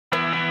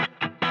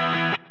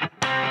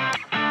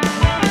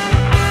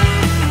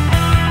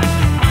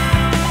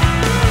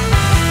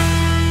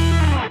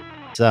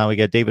We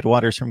got David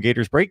Waters from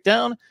Gators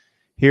Breakdown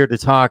here to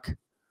talk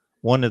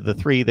one of the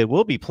three that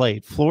will be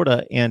played,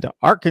 Florida and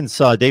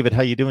Arkansas. David,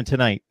 how you doing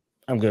tonight?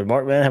 I'm good,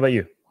 Mark, man. How about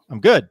you? I'm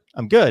good.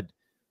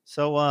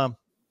 So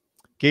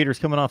Gators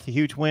coming off the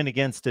huge win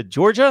against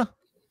Georgia.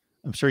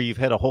 I'm sure you've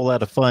had a whole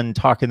lot of fun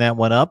talking that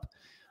one up.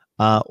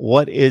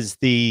 What is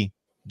the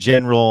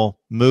general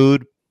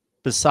mood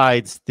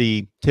besides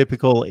the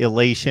typical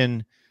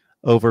elation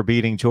over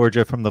beating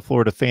Georgia from the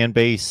Florida fan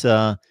base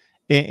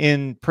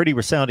in pretty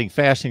resounding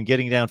fashion,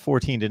 getting down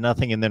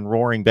 14-0 and then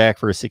roaring back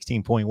for a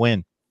 16-point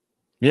win?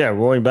 Yeah,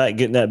 roaring back,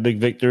 getting that big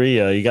victory.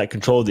 You got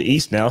control of the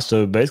East now.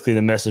 So basically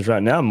the message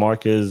right now,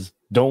 Mark, is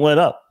don't let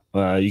up.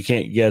 You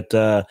can't get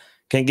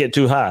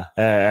too high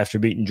after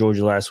beating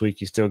Georgia last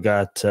week. You still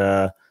got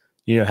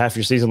half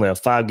your season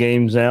left. 5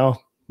 games now,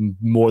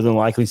 more than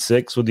likely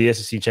 6 with the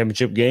SEC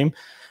championship game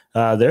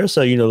there.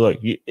 So, look,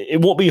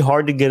 it won't be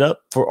hard to get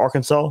up for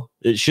Arkansas.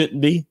 It shouldn't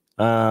be.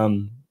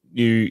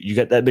 You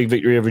got that big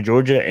victory over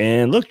Georgia,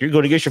 and look, you're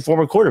going to get your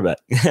former quarterback.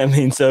 I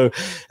mean, so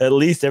at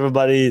least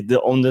everybody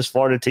on this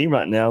Florida team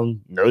right now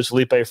knows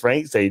Felipe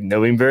Franks. They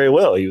know him very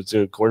well. He was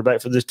a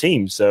quarterback for this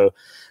team. So,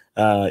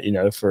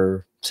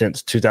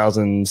 since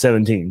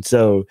 2017.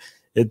 So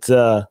it's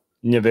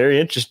very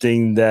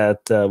interesting that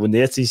when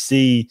the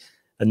SEC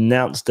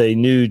announced a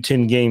new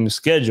 10-game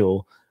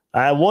schedule,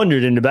 I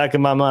wondered in the back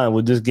of my mind,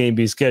 would this game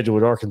be scheduled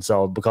with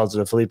Arkansas because of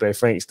the Felipe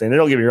Franks thing? Now,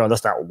 don't get me wrong,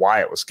 that's not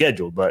why it was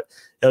scheduled, but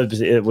I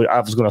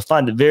was going to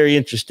find it very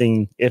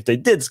interesting if they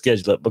did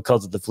schedule it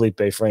because of the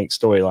Felipe Franks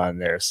storyline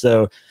there.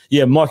 So,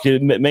 yeah, Mark,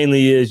 it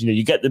mainly is,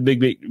 you got the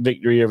big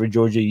victory over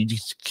Georgia. You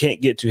just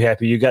can't get too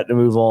happy. You got to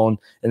move on,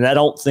 and I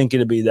don't think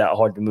it'll be that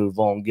hard to move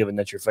on given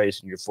that you're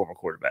facing your former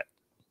quarterback.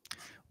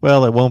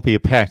 Well, it won't be a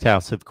packed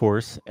house, of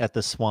course, at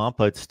the Swamp,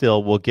 but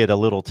still we'll get a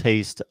little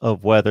taste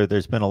of whether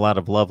there's been a lot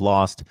of love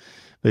lost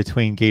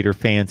between Gator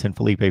fans and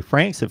Felipe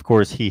Franks. Of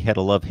course, he had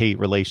a love-hate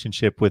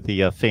relationship with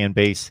the fan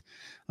base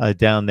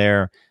down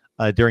there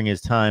during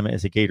his time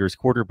as a Gators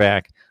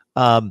quarterback.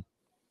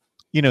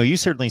 You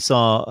certainly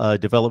saw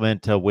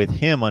development with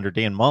him under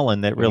Dan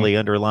Mullen that really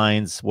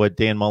underlines what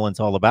Dan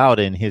Mullen's all about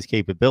and his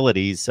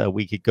capabilities.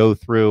 We could go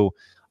through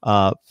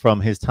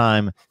from his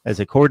time as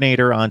a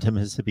coordinator onto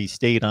Mississippi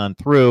State on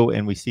through,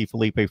 and we see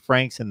Felipe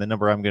Franks, and the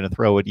number I'm going to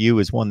throw at you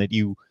is one that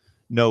you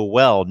know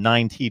well: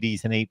 9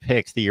 TDs and 8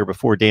 picks the year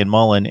before Dan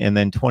Mullen, and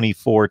then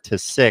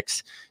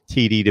 24-6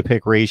 TD to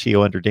pick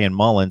ratio under Dan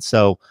Mullen.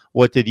 So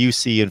what did you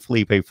see in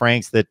Felipe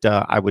Franks that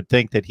I would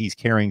think that he's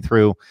carrying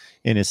through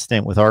in his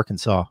stint with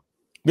Arkansas?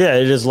 Yeah,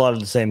 it is a lot of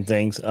the same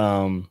things.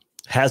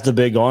 Has the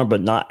big arm,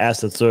 but not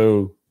asked to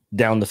throw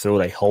down the field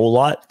a whole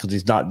lot because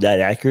he's not that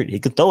accurate. He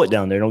can throw it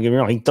down there. Don't get me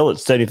wrong. He can throw it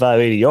 75,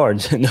 80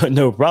 yards.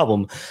 no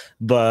problem.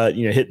 But,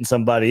 hitting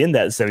somebody in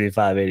that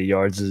 75, 80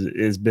 yards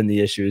has been the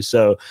issue.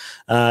 So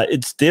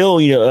it's still,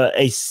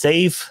 a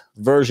safe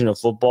version of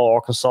football.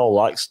 Arkansas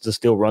likes to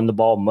still run the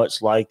ball,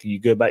 much like you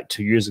go back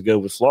 2 years ago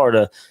with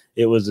Florida.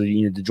 It was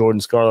the Jordan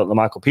Scarlett, the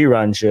Michael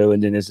Pirine show.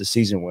 And then as the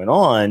season went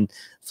on,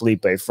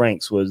 Felipe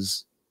Franks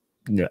was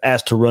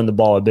asked to run the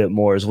ball a bit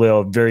more as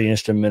well. Very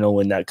instrumental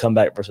in that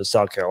comeback versus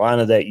South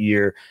Carolina that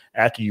year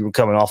after you were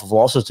coming off of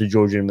losses to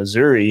Georgia and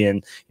Missouri.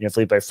 And,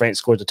 Felipe Franks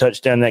scored the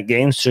touchdown that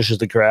game, shushes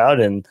the crowd,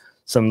 and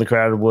some of the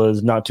crowd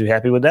was not too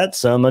happy with that.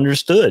 Some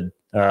understood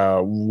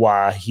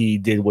why he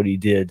did what he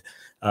did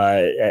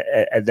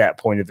at that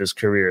point of his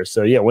career.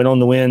 So, yeah, went on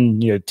to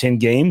win, 10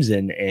 games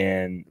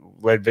and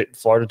led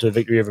Florida to a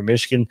victory over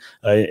Michigan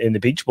in the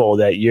Peach Bowl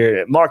that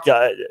year. Mark,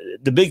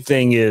 the big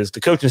thing is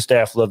the coaching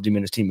staff loved him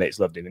and his teammates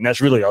loved him, and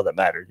that's really all that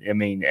mattered. I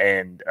mean,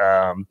 and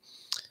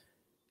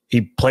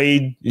he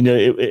played.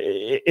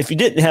 If he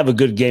didn't have a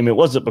good game, it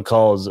wasn't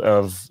because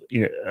of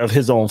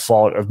his own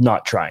fault of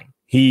not trying.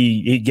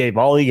 He gave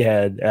all he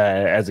had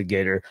as a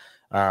Gator.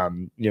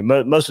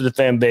 Most of the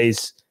fan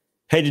base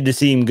hated to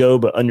see him go,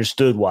 but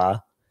understood why.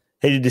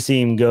 Hated to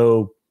see him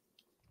go.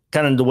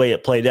 Kind of the way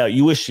it played out.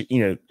 You wish,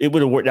 it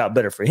would have worked out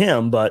better for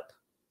him, but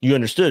you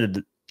understood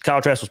that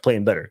Kyle Trask was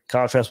playing better.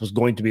 Kyle Trask was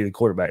going to be the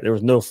quarterback. There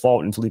was no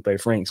fault in Felipe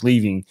Franks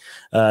leaving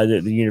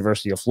the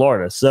University of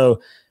Florida.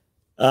 So,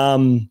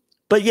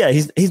 but yeah,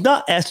 he's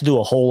not asked to do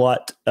a whole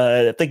lot.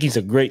 I think he's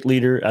a great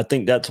leader. I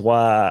think that's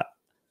why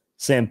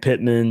Sam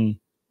Pittman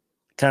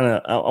kind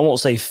of, I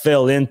won't say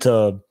fell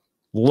into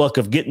luck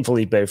of getting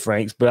Felipe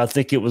Franks, but I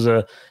think it was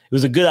a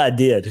good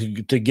idea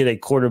to get a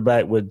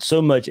quarterback with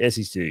so much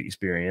SEC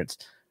experience.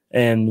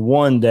 And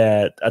one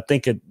that I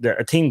think a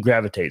team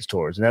gravitates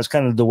towards. And that's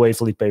kind of the way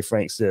Felipe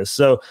Franks is.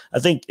 So I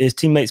think his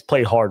teammates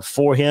play hard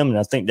for him. And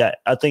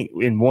I think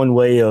in one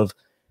way of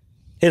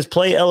his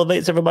play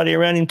elevates everybody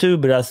around him too.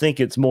 But I think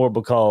it's more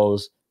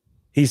because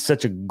he's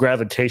such a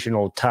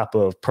gravitational type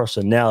of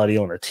personality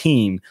on a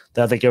team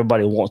that I think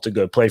everybody wants to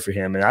go play for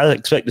him. And I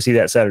expect to see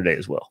that Saturday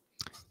as well.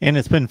 And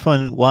it's been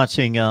fun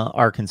watching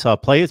Arkansas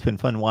play. It's been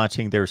fun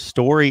watching their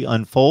story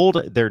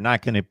unfold. They're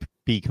not going to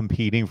be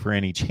competing for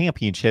any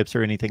championships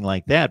or anything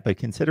like that. But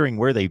considering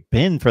where they've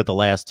been for the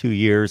last 2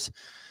 years,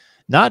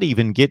 not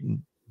even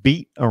getting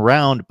beat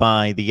around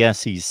by the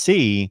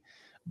SEC,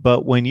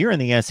 But when you're in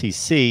the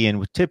SEC,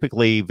 and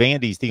typically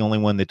Vandy's the only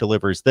one that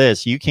delivers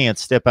this, you can't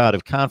step out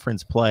of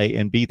conference play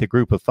and beat the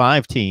group of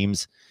 5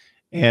 teams.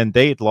 And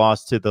they'd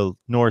lost to the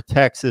North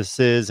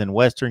Texases and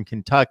Western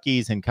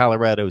Kentuckys and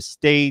Colorado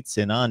States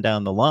and on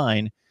down the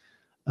line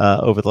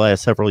over the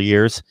last several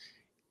years.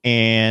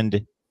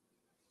 And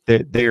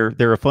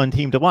they're a fun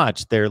team to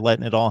watch. They're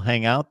letting it all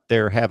hang out.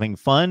 They're having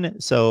fun.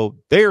 So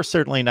they're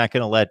certainly not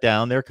going to let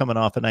down. They're coming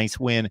off a nice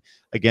win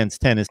against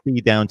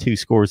Tennessee, down 2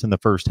 scores in the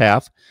first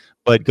half.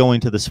 But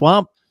going to the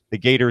Swamp, the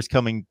Gators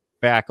coming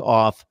back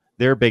off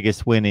their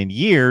biggest win in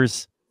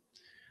years,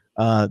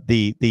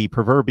 the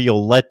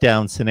proverbial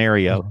letdown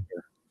scenario.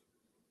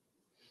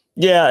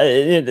 Yeah,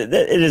 it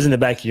is in the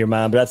back of your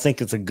mind, but I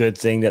think it's a good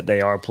thing that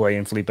they are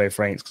playing Felipe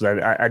Franks, because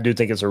I do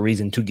think it's a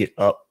reason to get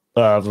up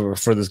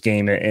for this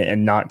game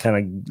and not kind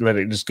of let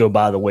it just go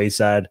by the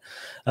wayside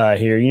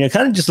here. You know,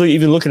 kind of just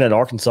even looking at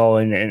Arkansas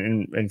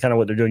and kind of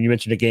what they're doing. You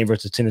mentioned a game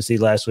versus Tennessee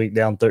last week,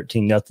 down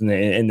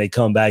 13-0, and they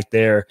come back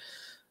there.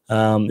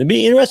 It'd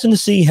be interesting to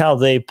see how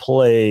they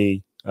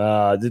play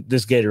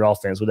this Gator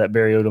offense with that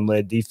Barry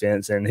Odom-led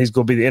defense, and he's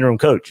going to be the interim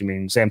coach. I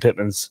mean, Sam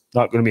Pittman's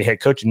not going to be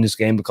head coach in this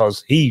game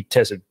because he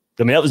tested.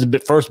 I mean, that was the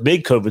first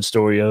big COVID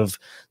story of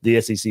the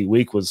SEC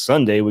week. Was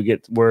Sunday. We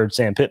get word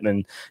Sam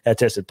Pittman had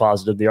tested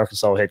positive, the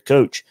Arkansas head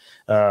coach,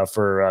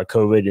 for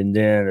COVID, and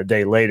then a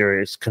day later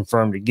it's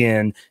confirmed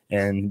again,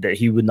 and that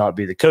he would not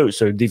be the coach.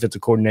 So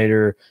defensive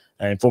coordinator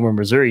and former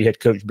Missouri head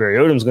coach Barry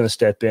Odom is going to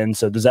step in.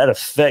 So does that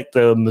affect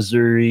the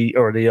Missouri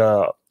or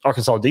the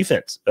Arkansas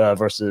defense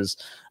versus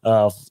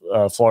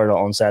Florida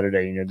on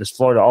Saturday? You know, this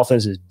Florida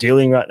offense is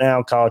dealing right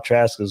now. Kyle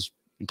Trask is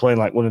playing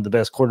like one of the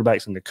best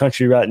quarterbacks in the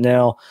country right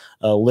now,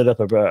 lit up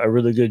a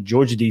really good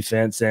Georgia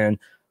defense, and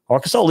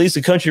Arkansas leads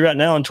the country right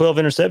now in 12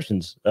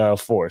 interceptions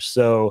for us.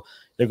 So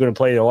they're going to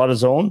play a lot of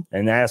zone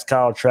and ask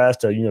Kyle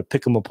Trask to,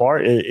 pick them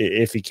apart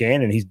if he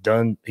can, and he's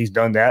done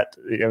that.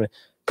 I mean,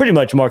 pretty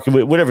much, Mark,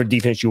 whatever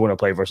defense you want to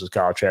play versus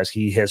Kyle Trask,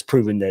 he has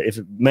proven that if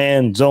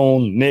man,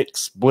 zone,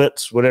 mix,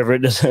 blitz, whatever,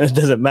 it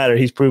doesn't matter.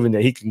 He's proven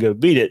that he can go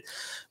beat it.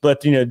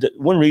 But,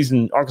 one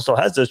reason Arkansas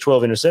has those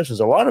 12 interceptions,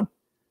 a lot of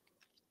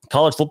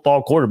college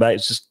football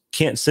quarterbacks just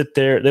can't sit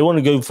there. They want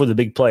to go for the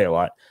big play a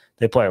lot.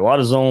 They play a lot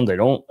of zone. They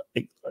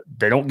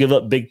don't give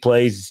up big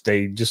plays.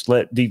 They just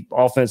let deep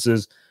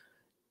offenses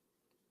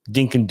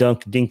dink and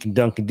dunk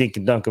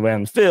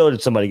around the field,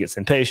 and somebody gets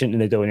impatient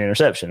and they throw an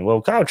interception.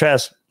 Well, Kyle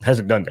Trask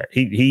hasn't done that.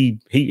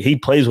 He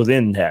plays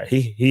within that.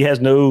 He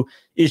has no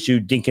issue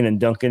dinking and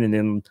dunking and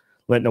then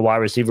letting the wide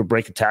receiver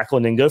break a tackle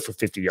and then go for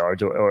 50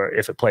 yards, or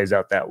if it plays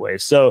out that way.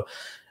 So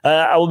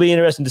I will be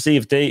interested to see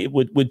if they,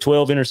 with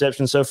 12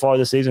 interceptions so far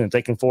this season, if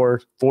they can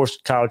force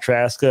Kyle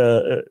Trask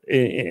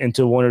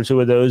into one or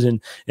two of those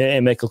and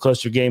make a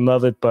closer game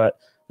of it. But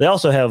they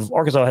also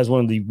Arkansas has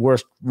one of the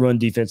worst run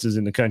defenses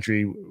in the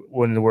country,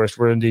 one of the worst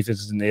run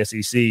defenses in the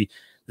SEC.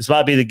 This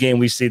might be the game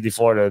we see the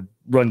Florida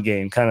run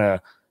game kind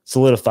of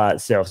solidify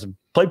itself. So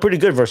played pretty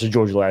good versus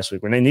Georgia last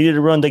week. When they needed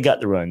a run, they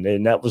got the run.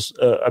 And that was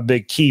a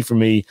big key for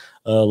me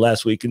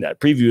last week in that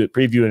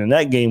previewing in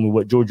that game with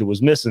what Georgia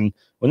was missing.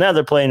 Well, now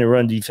they're playing a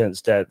run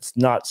defense that's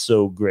not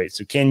so great.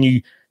 So can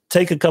you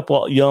take a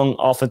couple young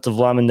offensive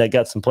linemen that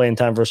got some playing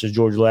time versus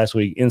Georgia last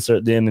week,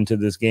 insert them into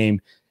this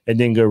game, and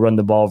then go run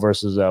the ball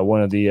versus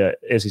one of the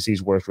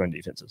SEC's worst run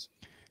defenses?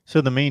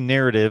 So the main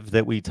narrative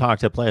that we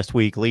talked up last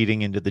week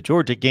leading into the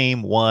Georgia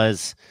game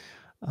was,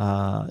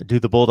 do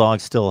the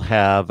Bulldogs still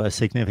have a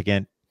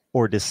significant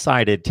or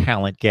decided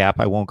talent gap?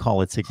 I won't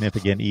call it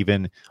significant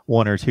even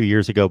 1 or 2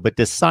 years ago, but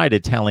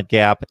decided talent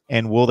gap.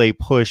 And will they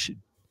push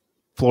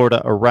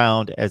Florida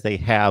around as they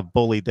have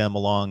bullied them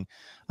along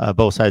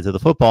both sides of the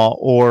football?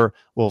 Or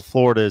will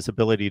Florida's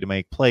ability to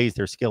make plays,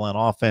 their skill on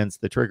offense,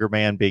 the trigger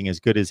man being as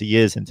good as he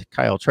is, and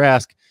Kyle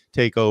Trask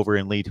take over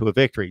and lead to a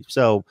victory?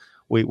 So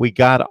we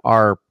got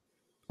our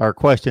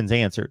questions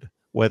answered.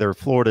 Whether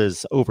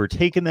Florida's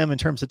overtaken them in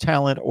terms of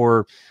talent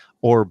or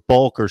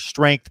bulk or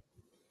strength,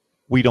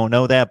 we don't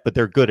know that, but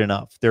they're good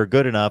enough. They're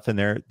good enough,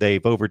 and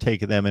they've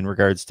overtaken them in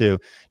regards to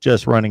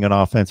just running an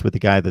offense with the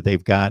guy that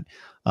they've got,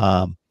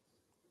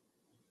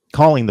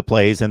 calling the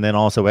plays and then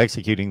also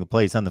executing the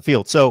plays on the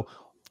field. So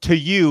to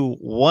you,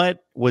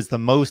 what was the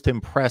most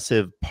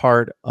impressive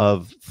part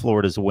of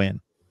Florida's win?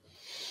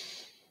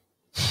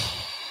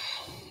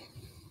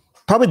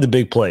 Probably the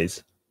big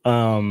plays.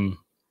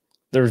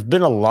 There's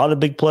been a lot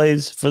of big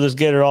plays for this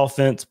Gator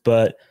offense,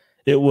 but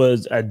it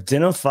was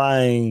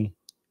identifying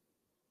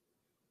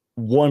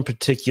one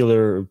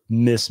particular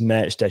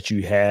mismatch that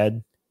you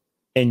had,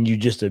 and you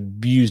just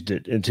abused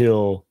it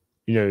until,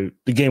 the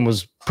game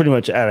was pretty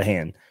much out of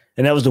hand.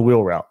 And that was the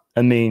wheel route.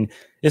 I mean,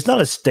 it's not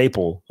a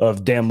staple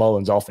of Dan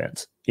Mullen's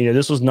offense.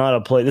 This was not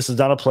a play. This is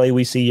not a play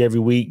we see every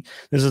week.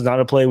 This is not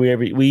a play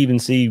we even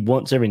see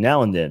once every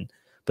now and then.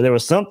 But there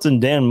was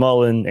something Dan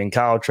Mullen and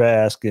Kyle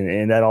Trask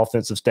and that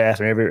offensive staff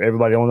and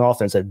everybody on the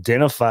offense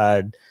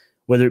identified,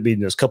 whether it be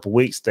in those couple of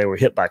weeks they were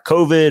hit by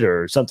COVID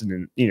or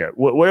something,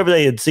 whatever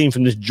they had seen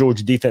from this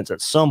Georgia defense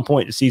at some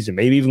point in the season,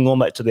 maybe even going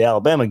back to the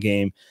Alabama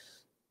game,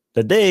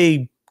 that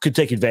they could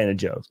take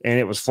advantage of. And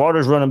it was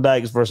Florida's running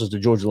backs versus the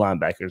Georgia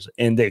linebackers,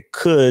 and they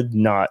could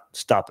not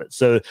stop it.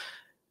 So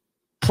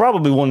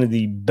probably one of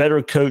the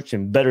better coach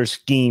and better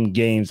scheme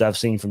games I've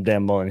seen from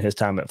Dan Mullen in his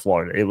time at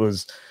Florida. It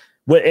was,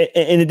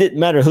 and it didn't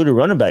matter who the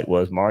running back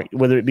was, Mark,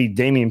 whether it be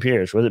Damian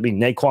Pierce, whether it be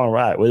Naquan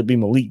Wright, whether it be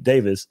Malik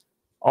Davis.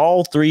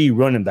 All three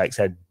running backs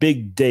had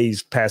big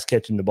days pass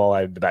catching the ball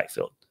out of the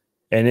backfield.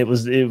 And it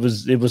was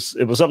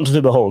something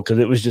to behold, because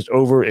it was just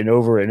over and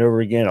over and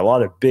over again. A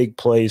lot of big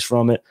plays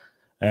from it.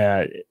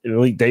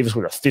 Malik Davis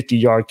with a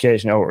 50-yard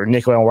catch, or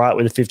Naquan Wright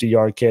with a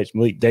 50-yard catch.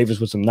 Malik Davis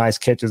with some nice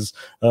catches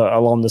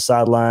along the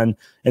sideline.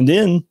 And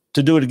then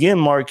to do it again,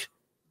 Mark,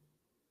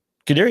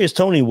 Kadarius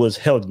Toney was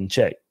held in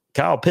check.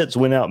 Kyle Pitts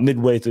went out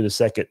midway through the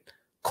second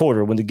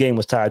quarter when the game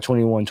was tied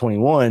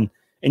 21-21,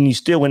 and you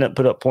still went up and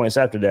put up points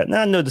after that.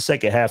 Now, I know the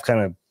second half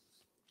kind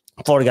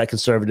of Florida got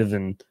conservative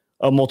in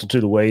a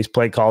multitude of ways,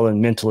 play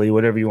calling, mentally,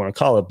 whatever you want to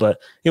call it. But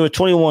it was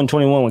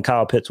 21-21 when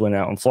Kyle Pitts went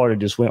out, and Florida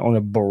just went on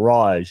a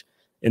barrage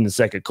in the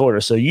second quarter.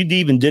 So you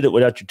even did it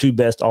without your two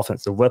best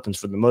offensive weapons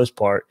for the most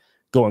part,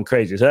 going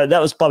crazy. So that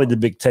was probably the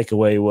big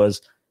takeaway,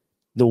 was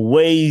the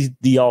way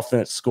the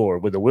offense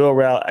scored with the wheel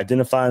route,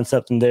 identifying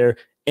something there,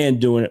 and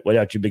doing it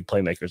without your big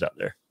playmakers out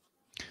there.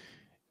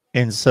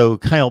 And so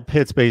Kyle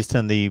Pitts, based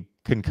on the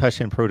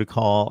concussion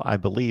protocol, I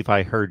believe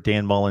I heard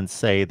Dan Mullen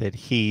say that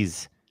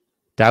he's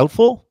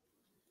doubtful?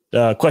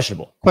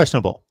 Questionable.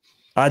 Questionable.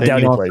 I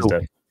doubt he plays,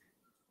 though.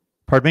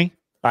 Pardon me?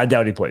 I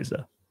doubt he plays,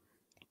 though.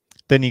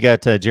 Then you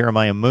got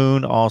Jeremiah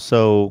Moon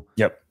also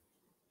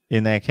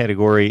in that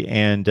category,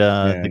 and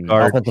the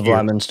guard offensive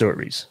lineman Stuart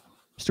Reese.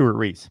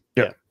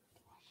 Yep.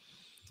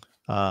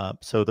 Yeah.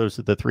 So those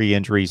are the three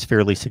injuries,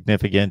 fairly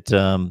significant.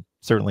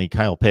 Certainly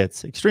Kyle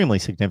Pitts, extremely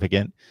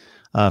significant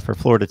for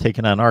Florida,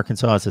 taking on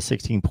Arkansas as a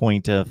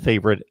 16-point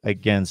favorite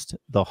against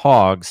the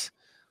Hogs.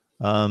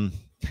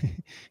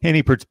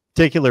 Any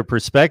particular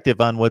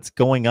perspective on what's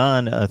going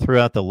on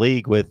throughout the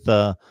league with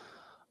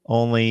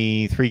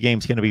only 3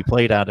 games going to be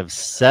played out of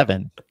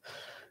 7?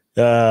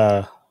 Some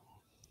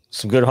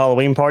good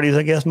Halloween parties,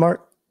 I guess,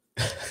 Mark.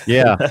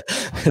 Yeah.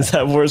 Is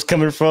that where it's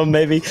coming from?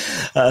 Maybe.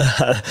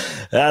 I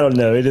don't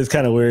know. It is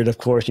kind of weird. Of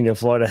course,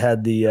 Florida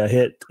had the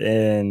hit,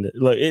 and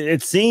look,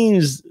 it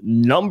seems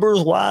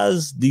numbers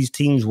wise, these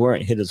teams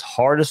weren't hit as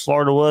hard as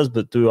Florida was,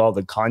 but through all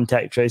the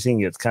contact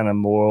tracing, it's kind of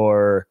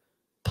more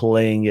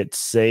playing it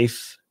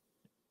safe,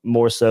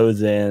 more so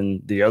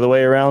than the other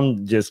way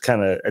around. Just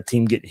kind of a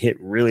team getting hit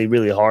really,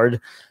 really hard.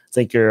 I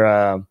think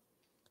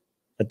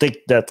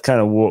that's kind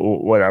of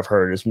what I've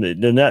heard. Is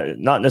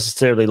not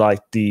necessarily like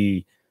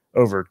the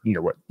over,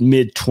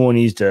 mid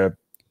 20s to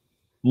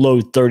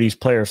low 30s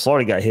players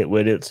Florida got hit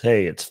with.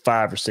 It's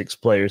 5 or 6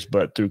 players,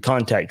 but through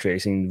contact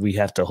tracing, we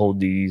have to hold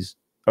these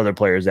other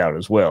players out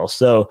as well.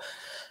 So,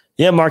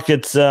 yeah, Mark,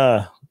 it's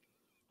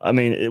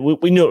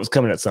we knew it was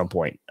coming at some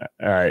point.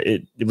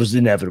 It was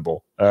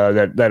inevitable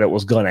that it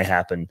was going to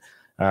happen.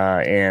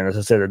 And as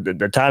I said,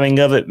 the timing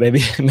of it,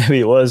 maybe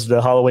it was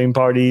the Halloween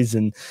parties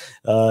and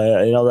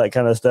all that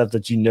kind of stuff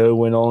that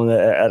went on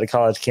at a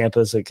college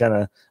campus. I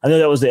know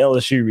that was the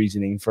LSU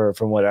reasoning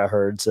from what I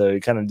heard. So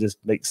it kind of just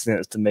makes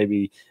sense to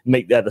maybe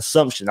make that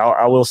assumption.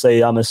 I will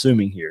say I'm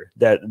assuming here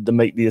that to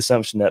make the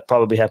assumption that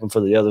probably happened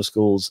for the other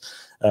schools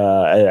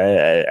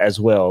as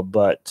well.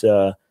 But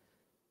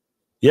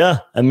yeah,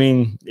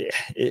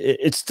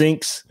 it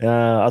stinks.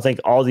 I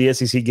think all the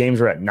SEC games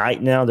are at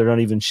night now. They're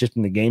not even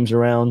shifting the games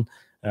around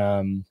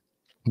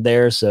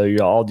there. So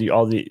all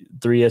the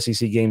 3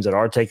 SEC games that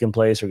are taking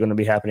place are going to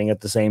be happening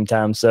at the same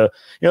time. So,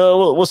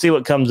 we'll see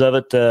what comes of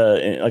it.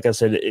 Like I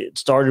said, it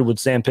started with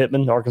Sam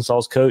Pittman,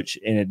 Arkansas's coach,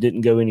 and it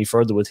didn't go any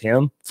further with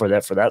him for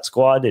that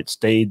squad. It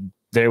stayed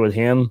there with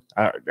him.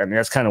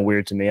 That's kind of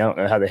weird to me. I don't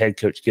know how the head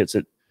coach gets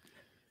it.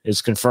 Is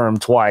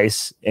confirmed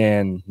twice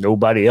and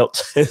nobody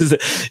else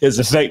is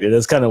affected.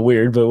 That's kind of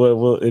weird, but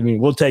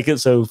we'll take it.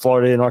 So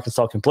Florida and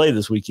Arkansas can play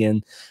this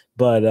weekend,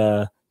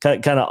 but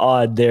kind of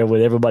odd there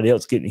with everybody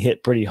else getting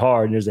hit pretty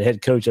hard. And there's a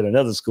head coach at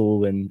another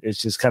school, and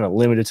it's just kind of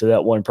limited to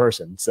that one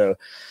person. So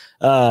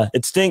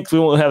it stinks. We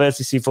won't have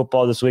SEC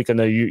football this week. I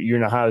know you're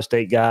an Ohio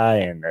State guy,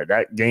 and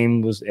that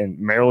game was in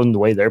Maryland. The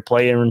way they're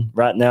playing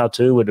right now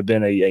too would have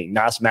been a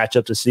nice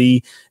matchup to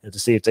see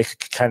if they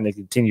could kind of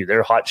continue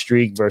their hot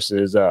streak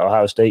versus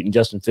Ohio State and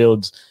Justin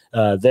Fields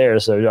there.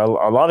 So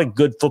a lot of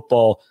good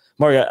football.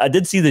 Mark, I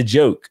did see the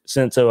joke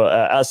since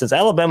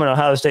Alabama and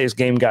Ohio State's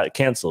game got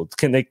canceled.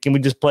 Can we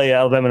just play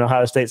Alabama and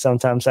Ohio State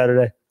sometime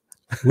Saturday?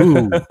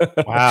 Ooh,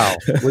 wow.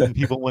 Wouldn't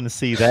people want to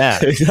see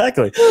that?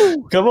 Exactly.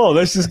 Come on,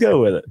 let's just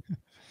go with it.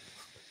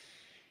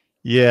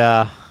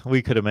 Yeah,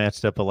 we could have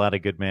matched up a lot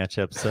of good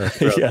matchups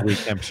throughout the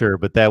week, I'm sure,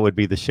 but that would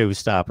be the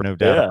showstopper, no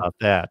doubt about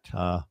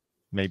that.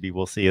 Maybe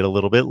we'll see it a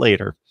little bit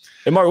later.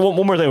 And Mark,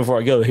 one more thing before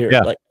I go here.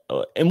 Yeah.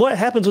 And what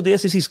happens with the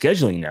SEC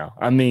scheduling now?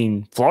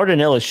 Florida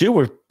and LSU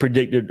were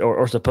predicted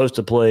or supposed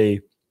to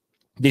play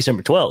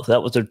December 12th.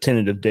 That was their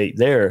tentative date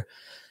there.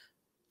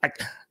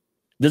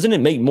 Doesn't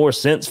it make more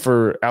sense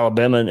for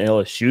Alabama and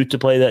LSU to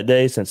play that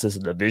day since it's a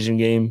division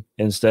game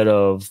instead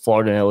of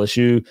Florida and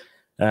LSU?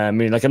 I'm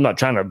not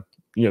trying to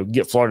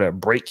get Florida a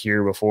break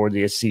here before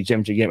the SEC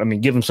championship game. I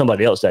mean, give them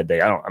somebody else that day.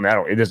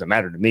 It doesn't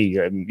matter to me.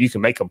 I mean, you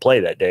can make them play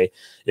that day.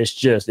 It's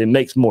just, it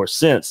makes more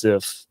sense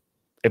if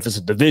it's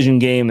a division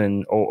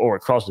game or a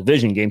cross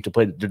division game to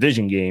play the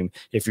division game.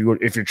 If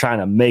you're trying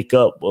to make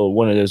up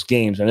one of those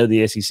games, I know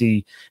the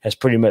SEC has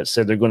pretty much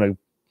said they're going to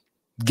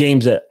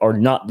games that are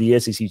not the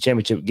SEC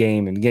championship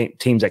game and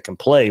teams that can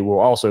play will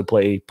also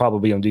play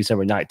probably on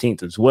December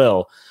 19th as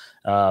well.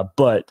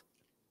 But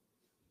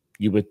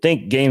you would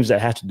think games that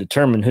have to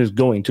determine who's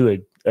going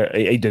to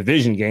a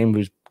division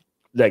game,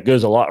 that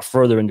goes a lot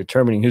further in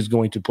determining who's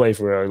going to play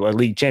for a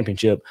league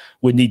championship,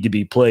 would need to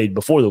be played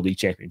before the league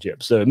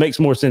championship. So it makes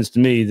more sense to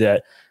me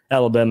that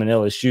Alabama and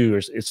LSU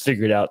is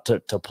figured out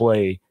to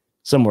play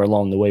somewhere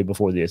along the way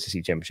before the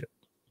SEC championship.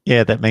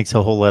 Yeah, that makes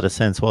a whole lot of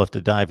sense. We'll have to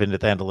dive into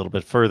that a little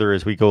bit further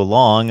as we go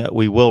along.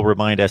 We will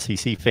remind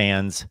SEC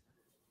fans,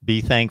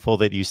 be thankful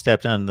that you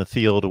stepped on the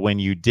field when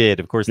you did.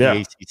 Of course, the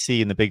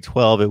ACC and the Big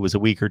 12, it was a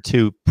week or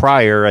two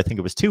prior. I think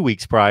it was 2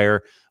 weeks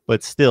prior,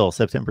 but still,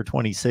 September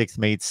 26th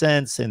made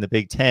sense. In the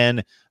Big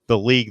 10, the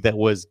league that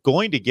was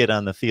going to get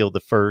on the field the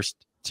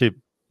first to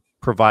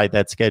provide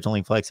that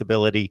scheduling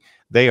flexibility,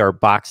 they are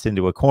boxed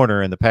into a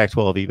corner, and the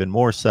Pac-12 even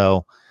more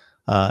so.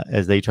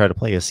 As they try to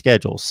play a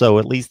schedule. So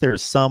at least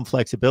there's some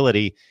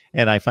flexibility.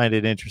 And I find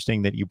it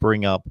interesting that you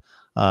bring up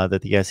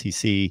that the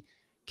SEC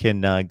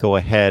can go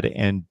ahead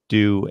and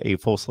do a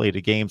full slate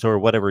of games, or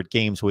whatever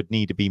games would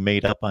need to be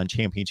made up on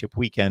championship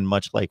weekend,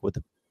 much like what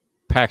the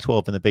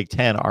Pac-12 and the Big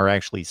 10 are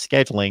actually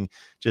scheduling,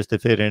 just to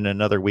fit in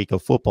another week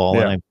of football.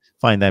 Yeah. And I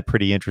find that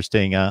pretty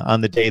interesting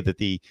on the day that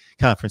the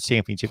conference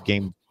championship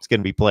game is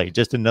going to be played.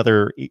 Just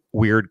another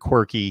weird,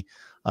 quirky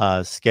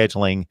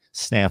scheduling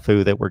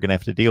snafu that we're going to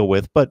have to deal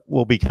with, but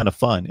will be kind of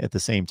fun at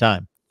the same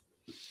time.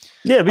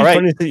 Yeah,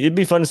 it'd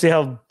be fun to see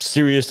how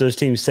serious those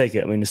teams take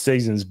it. I mean, the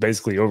season's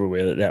basically over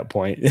with at that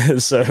point.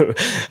 So,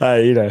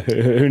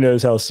 who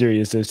knows how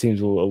serious those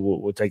teams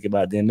will take it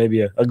by then.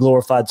 Maybe a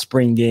glorified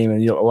spring game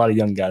and a lot of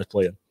young guys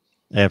playing.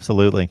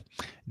 Absolutely.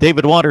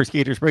 David Waters,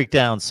 Gators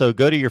Breakdown. So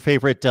go to your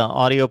favorite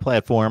audio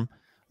platform,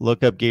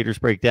 look up Gators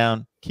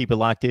Breakdown, keep it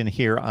locked in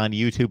here on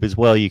YouTube as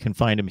well. You can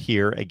find him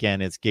here.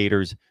 Again, it's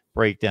Gators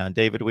Breakdown.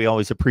 David, we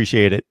always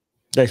appreciate it.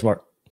 Thanks, Mark.